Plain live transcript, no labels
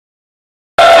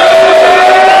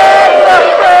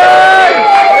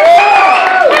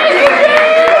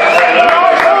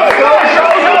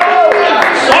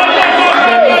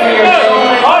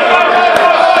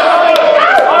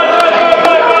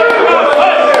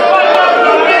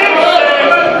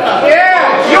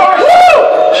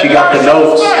She got the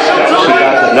notes. She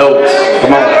got the notes.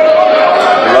 Come on.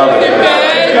 I love it.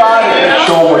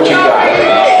 Show them what you got.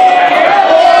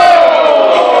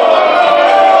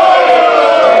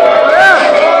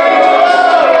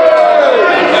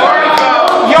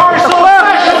 You're so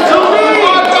special to me.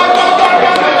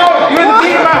 You're the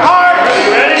beat of my heart.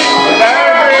 Ready?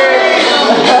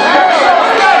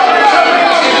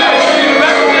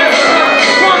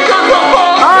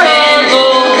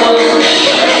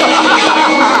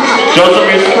 Show some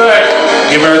respect.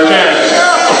 Give her a chance.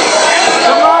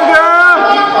 Come on, girl.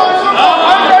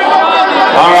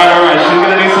 All right. She's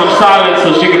gonna need some silence so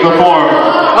she can perform.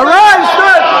 All right,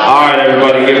 good. All right,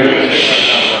 everybody, give it.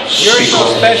 You're so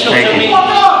special to me.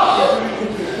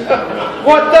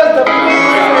 What does the?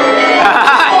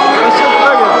 That's so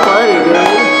fucking funny, dude.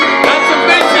 That's a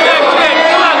bitch to that shit.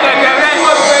 Come on, baby.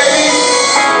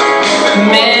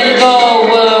 Men go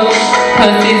up,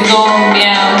 pussies go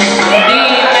meow. D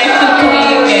likes to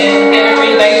tweak and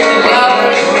Gary likes to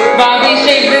eat. Bobby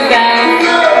shakes his ass,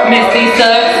 Missy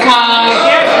sucks cock,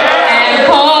 and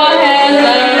Paul has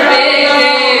a big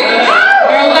dick.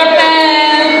 Girls are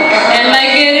fast and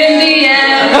like it in the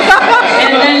ass,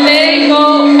 and then they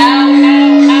go out.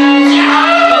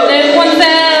 But there's one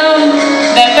sound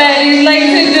that fatties like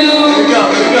to do.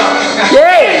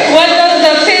 Yeah. What does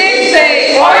the pig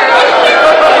say? What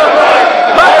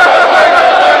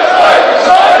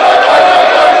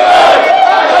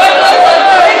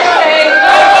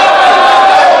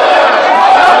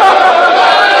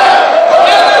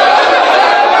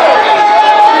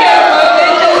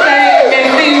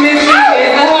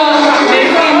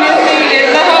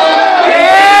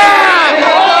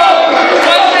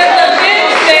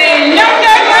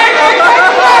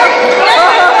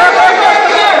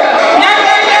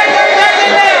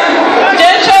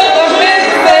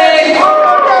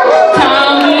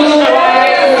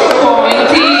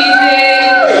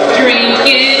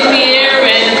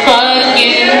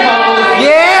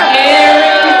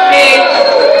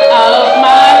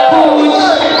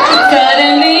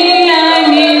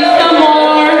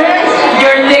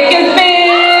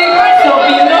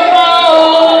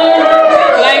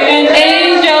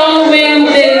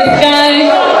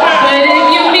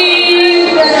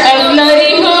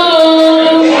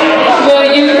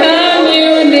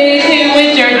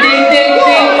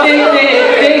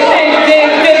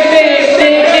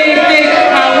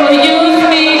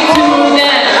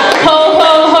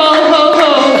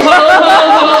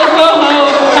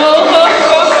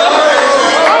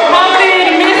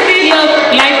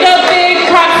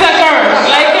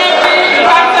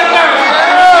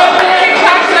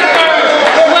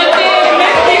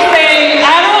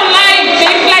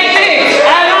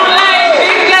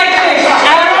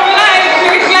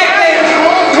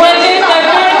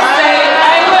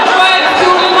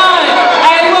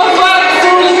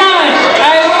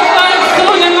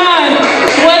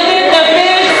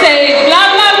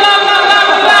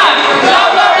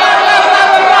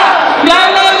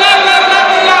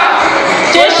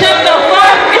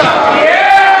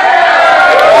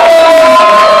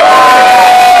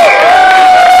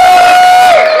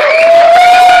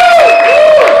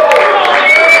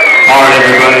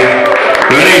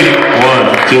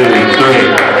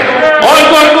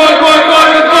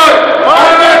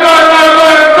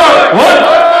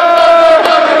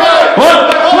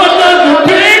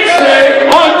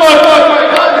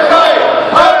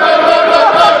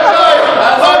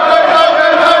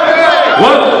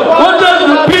does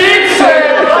the pig say?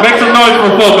 Make some noise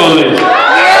for Foco Liz.